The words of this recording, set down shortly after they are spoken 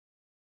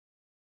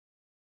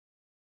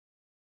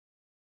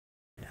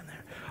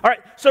All right,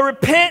 so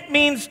repent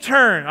means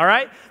turn, all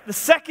right? The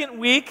second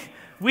week,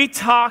 we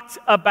talked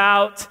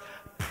about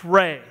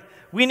pray.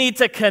 We need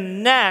to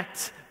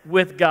connect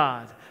with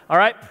God, all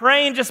right?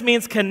 Praying just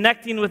means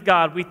connecting with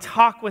God. We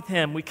talk with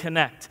Him, we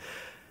connect.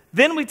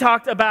 Then we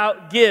talked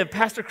about give.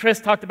 Pastor Chris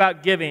talked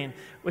about giving,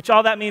 which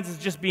all that means is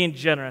just being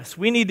generous.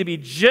 We need to be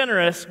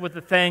generous with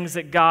the things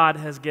that God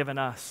has given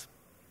us.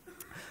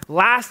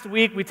 Last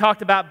week, we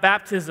talked about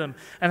baptism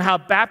and how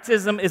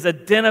baptism is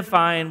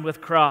identifying with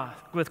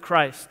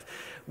Christ.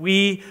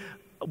 We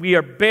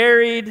are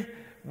buried,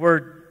 we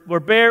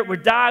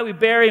die, we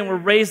bury, and we're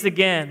raised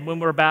again when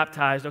we're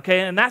baptized,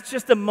 okay? And that's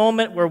just a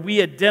moment where we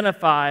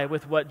identify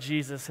with what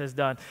Jesus has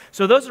done.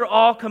 So those are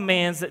all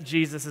commands that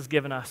Jesus has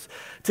given us.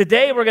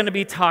 Today, we're going to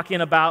be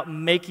talking about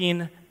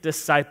making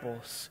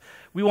disciples.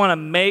 We want to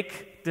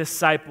make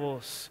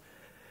disciples,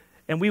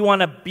 and we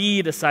want to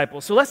be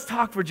disciples. So let's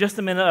talk for just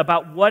a minute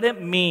about what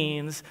it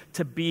means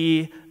to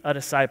be a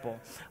disciple.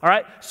 All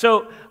right?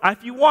 So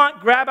if you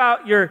want, grab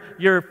out your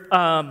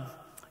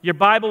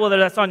Bible, whether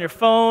that's on your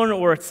phone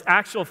or it's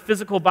actual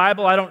physical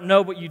Bible. I don't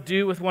know what you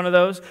do with one of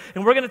those.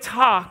 And we're going to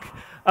talk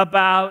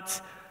about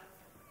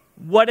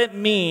what it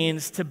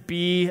means to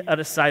be a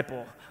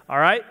disciple. All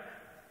right?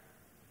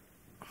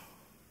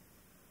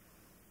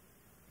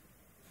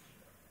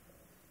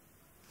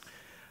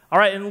 All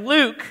right, in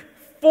Luke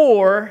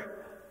 5,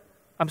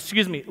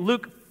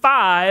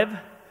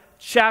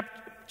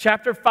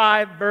 chapter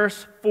 5,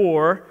 verse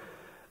 4,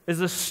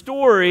 is a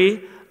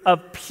story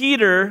of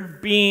Peter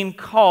being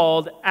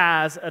called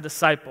as a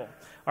disciple.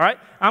 All right?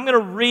 I'm going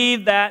to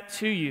read that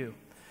to you.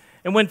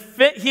 And when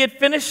he had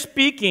finished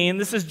speaking,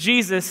 this is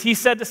Jesus, he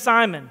said to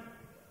Simon,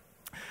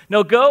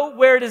 "Now go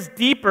where it is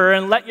deeper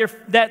and let out your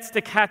nets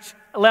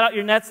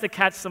to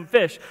catch some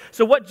fish."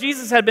 So what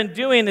Jesus had been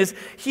doing is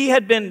he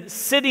had been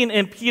sitting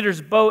in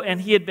Peter's boat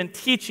and he had been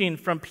teaching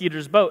from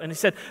Peter's boat. And he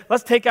said,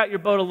 "Let's take out your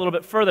boat a little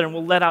bit further and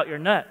we'll let out your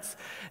nets."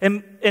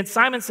 And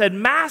Simon said,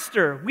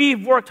 "Master,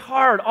 we've worked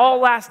hard all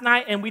last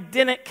night and we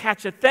didn't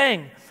catch a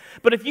thing.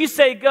 But if you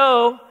say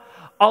go,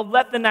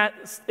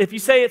 if you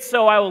say it's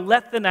so, I will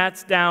let the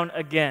nets down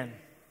again."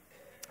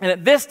 And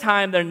at this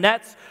time, their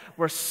nets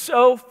were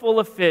so full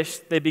of fish,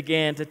 they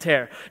began to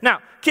tear.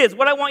 Now, kids,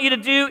 what I want you to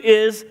do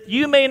is,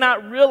 you may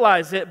not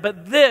realize it,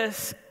 but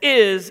this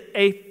is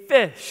a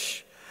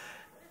fish.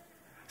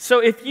 So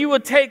if you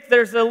would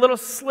there's a little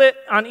slit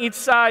on each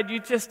side, you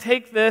just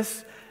take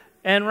this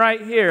and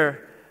right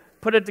here,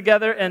 put it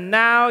together, and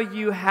now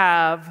you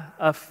have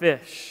a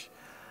fish.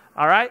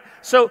 All right?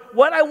 So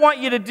what I want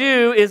you to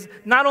do is,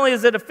 not only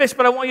is it a fish,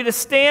 but I want you to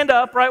stand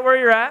up right where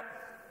you're at.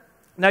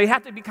 Now you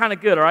have to be kind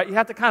of good, all right? You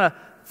have to kind of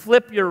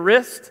flip your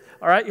wrist,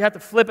 all right? You have to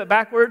flip it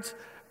backwards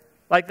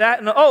like that.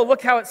 And oh,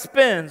 look how it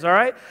spins, all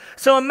right?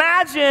 So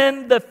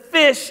imagine the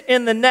fish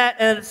in the net,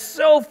 and it's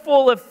so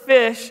full of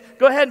fish.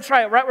 Go ahead and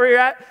try it right where you're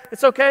at.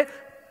 It's okay.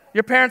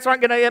 Your parents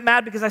aren't going to get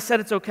mad because I said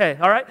it's okay,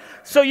 all right?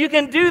 So you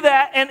can do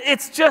that, and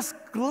it's just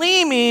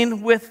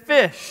gleaming with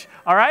fish,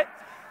 all right?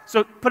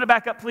 So put it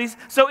back up, please.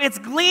 So it's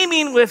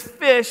gleaming with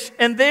fish,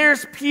 and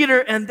there's Peter,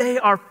 and they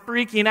are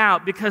freaking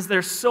out because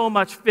there's so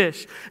much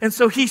fish. And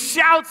so he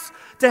shouts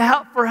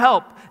for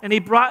help, and he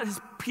brought his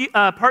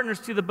partners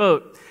to the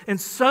boat. And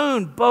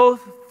soon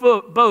both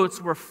boats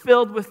were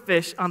filled with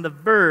fish on the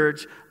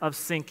verge of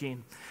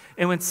sinking.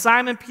 And when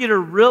Simon Peter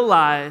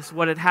realized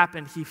what had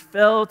happened, he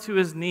fell to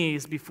his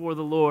knees before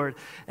the Lord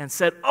and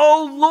said,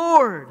 "Oh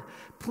Lord,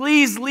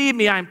 please leave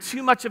me. I am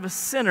too much of a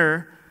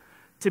sinner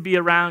to be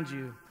around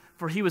you."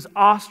 For he was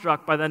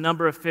awestruck by the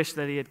number of fish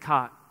that he had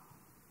caught.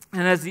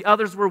 And as the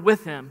others were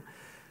with him,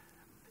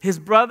 his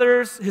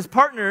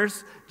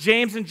partners,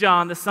 James and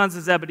John, the sons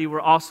of Zebedee,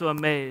 were also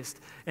amazed.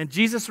 And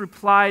Jesus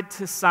replied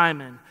to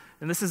Simon,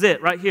 and this is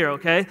it right here,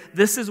 okay?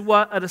 This is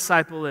what a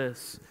disciple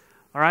is,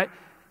 all right?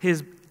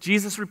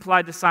 Jesus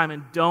replied to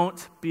Simon,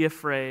 "Don't be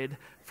afraid.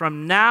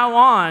 From now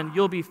on,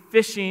 you'll be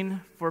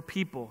fishing for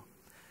people."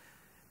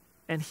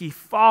 And he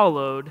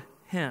followed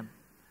him.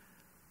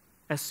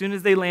 As soon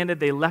as they landed,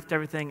 they left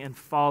everything and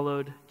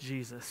followed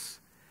Jesus.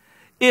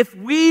 If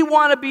we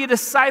want to be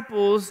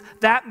disciples,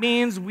 that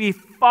means we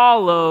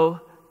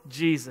follow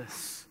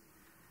Jesus.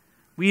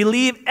 We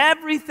leave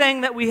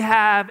everything that we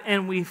have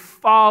and we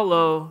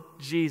follow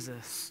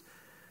Jesus.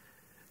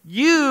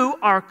 You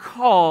are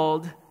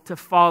called to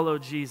follow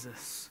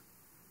Jesus.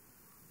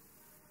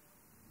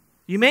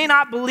 You may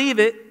not believe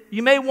it.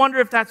 You may wonder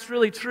if that's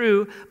really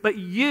true, but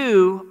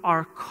you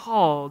are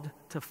called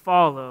to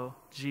follow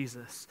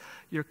Jesus.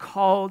 You're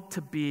called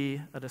to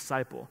be a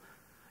disciple.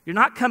 You're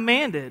not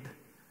commanded,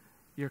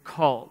 you're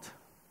called.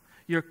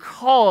 You're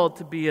called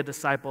to be a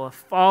disciple, a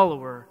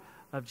follower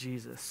of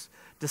Jesus.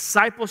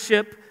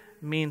 Discipleship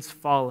means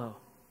follow.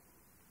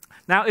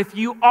 Now, if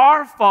you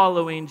are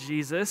following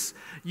Jesus,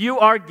 you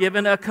are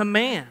given a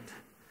command.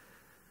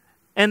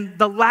 And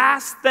the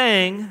last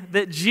thing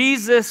that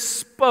Jesus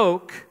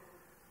spoke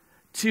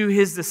to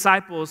his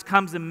disciples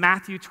comes in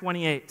Matthew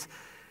 28.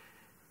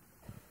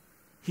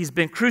 He's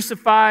been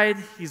crucified,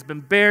 he's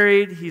been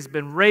buried, he's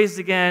been raised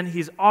again.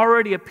 He's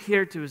already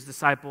appeared to his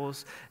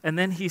disciples. And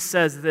then he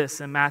says this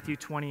in Matthew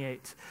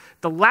 28.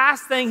 The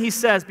last thing he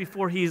says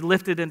before he's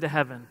lifted into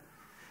heaven,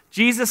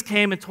 Jesus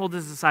came and told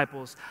his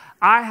disciples,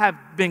 I have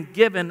been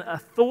given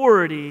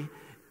authority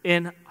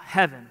in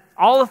heaven,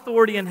 all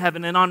authority in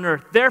heaven and on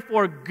earth.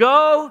 Therefore,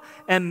 go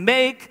and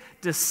make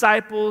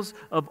disciples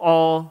of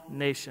all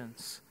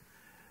nations,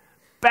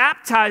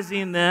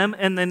 baptizing them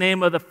in the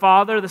name of the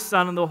Father, the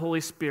Son, and the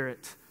Holy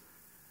Spirit.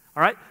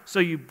 All right? So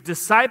you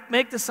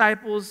make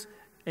disciples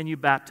and you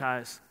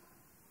baptize.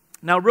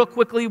 Now, real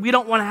quickly, we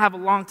don't want to have a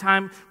long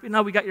time. We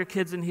know we got your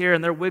kids in here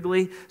and they're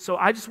wiggly. So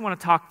I just want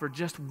to talk for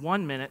just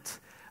 1 minute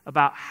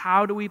about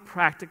how do we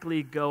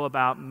practically go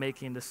about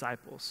making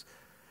disciples.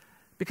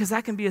 Because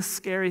that can be a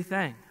scary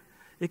thing.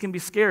 It can be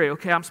scary.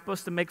 Okay, I'm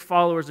supposed to make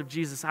followers of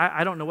Jesus.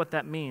 I don't know what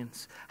that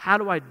means. How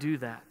do I do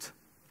that?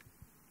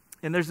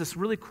 And there's this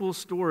really cool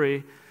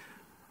story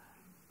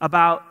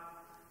about,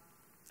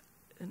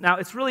 now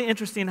it's really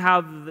interesting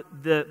how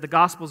the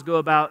Gospels go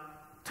about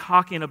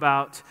talking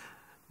about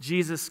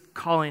Jesus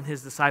calling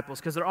his disciples,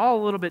 because they're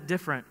all a little bit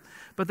different.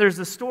 But there's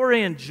a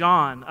story in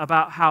John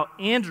about how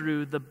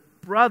Andrew, the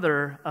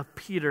brother of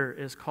Peter,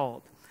 is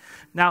called.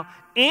 Now,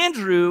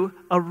 Andrew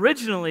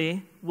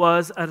originally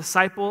was a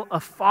disciple, a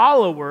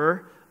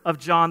follower of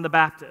John the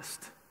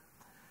Baptist.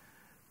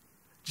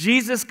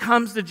 Jesus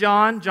comes to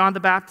John the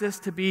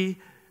Baptist, to be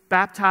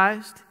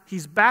baptized.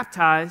 He's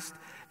baptized,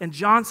 and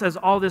John says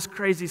all this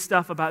crazy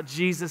stuff about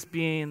Jesus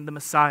being the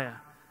Messiah.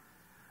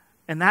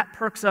 And that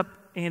perks up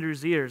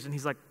Andrew's ears, and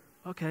he's like,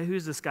 okay,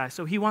 who's this guy?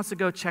 So he wants to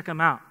go check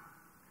him out.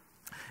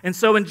 And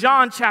so in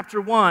John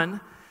chapter 1,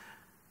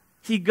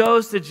 he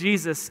goes to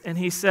Jesus and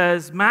he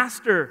says,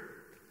 Master,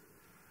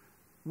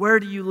 where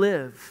do you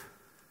live?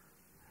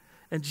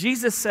 And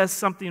Jesus says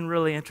something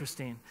really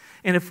interesting.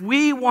 And if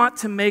we want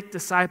to make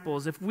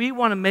disciples, if we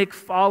want to make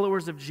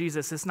followers of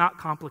Jesus, it's not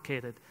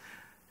complicated.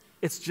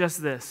 It's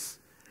just this.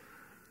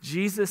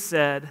 Jesus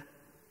said,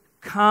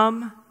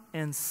 come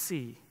and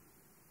see.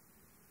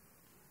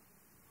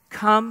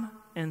 Come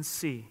and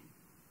see.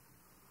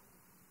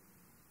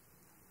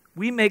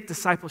 We make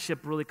discipleship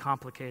really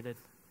complicated.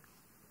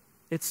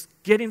 It's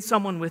getting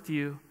someone with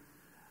you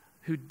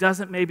who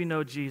doesn't maybe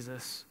know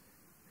Jesus.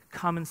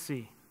 Come and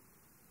see.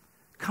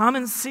 Come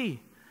and see.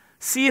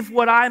 See if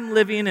what I'm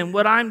living and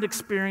what I'm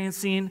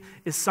experiencing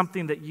is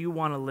something that you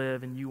want to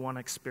live and you want to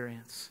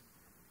experience.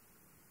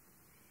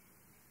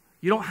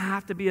 You don't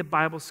have to be a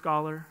Bible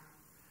scholar.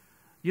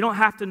 You don't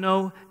have to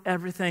know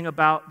everything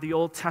about the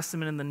Old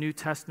Testament and the New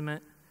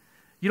Testament.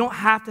 You don't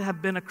have to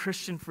have been a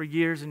Christian for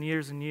years and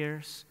years and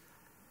years.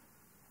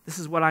 This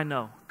is what I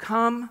know.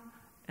 Come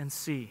and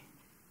see.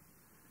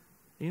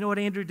 You know what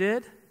Andrew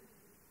did?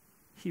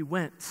 He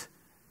went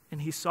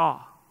and he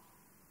saw.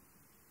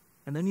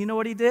 And then you know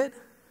what he did?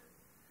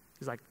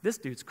 He's like, this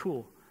dude's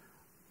cool.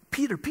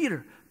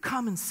 Peter,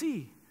 come and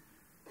see.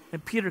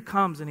 And Peter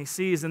comes and he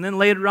sees. And then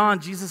later on,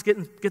 Jesus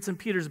gets in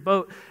Peter's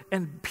boat,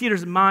 and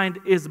Peter's mind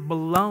is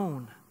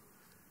blown.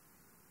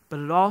 But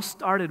it all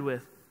started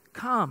with,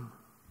 come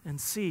and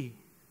see.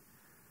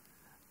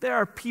 There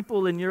are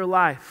people in your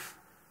life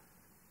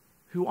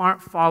who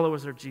aren't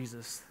followers of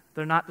Jesus.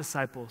 They're not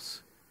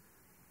disciples.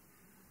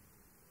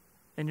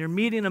 And you're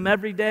meeting them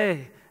every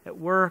day at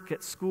work,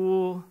 at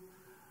school,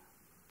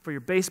 for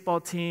your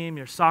baseball team,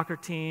 your soccer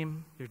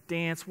team, your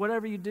dance,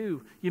 whatever you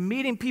do. You're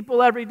meeting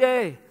people every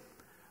day.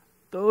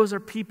 Those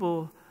are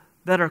people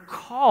that are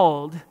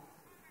called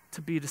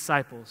to be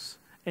disciples.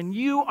 And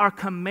you are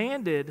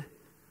commanded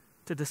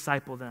to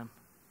disciple them.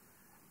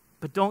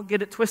 But don't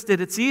get it twisted.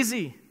 It's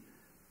easy.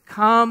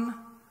 Come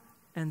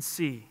and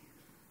see.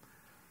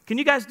 Can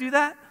you guys do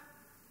that?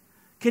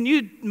 Can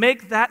you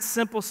make that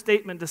simple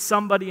statement to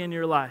somebody in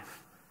your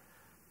life?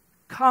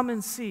 Come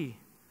and see.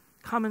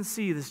 Come and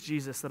see this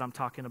Jesus that I'm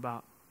talking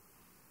about.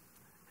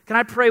 Can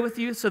I pray with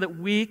you so that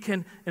we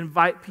can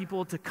invite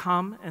people to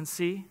come and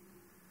see?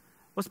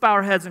 Let's bow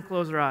our heads and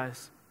close our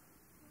eyes.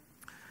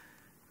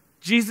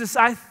 Jesus,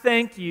 I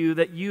thank you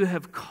that you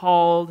have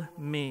called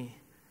me.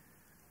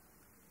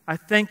 I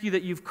thank you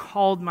that you've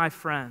called my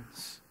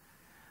friends.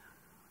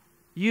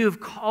 You've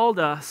called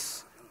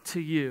us to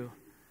you,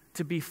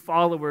 to be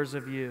followers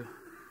of you.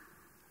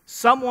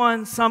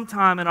 Someone,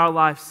 sometime in our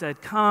life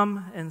said,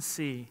 come and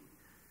see.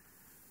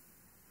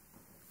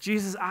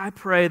 Jesus, I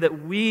pray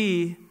that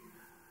we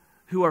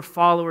who are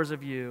followers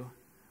of you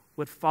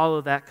would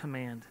follow that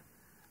command,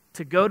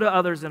 to go to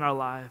others in our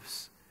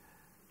lives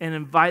and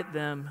invite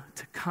them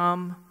to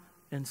come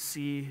and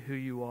see who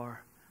you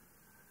are.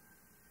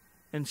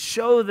 And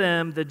show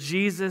them the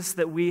Jesus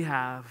that we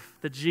have,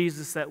 the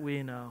Jesus that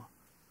we know.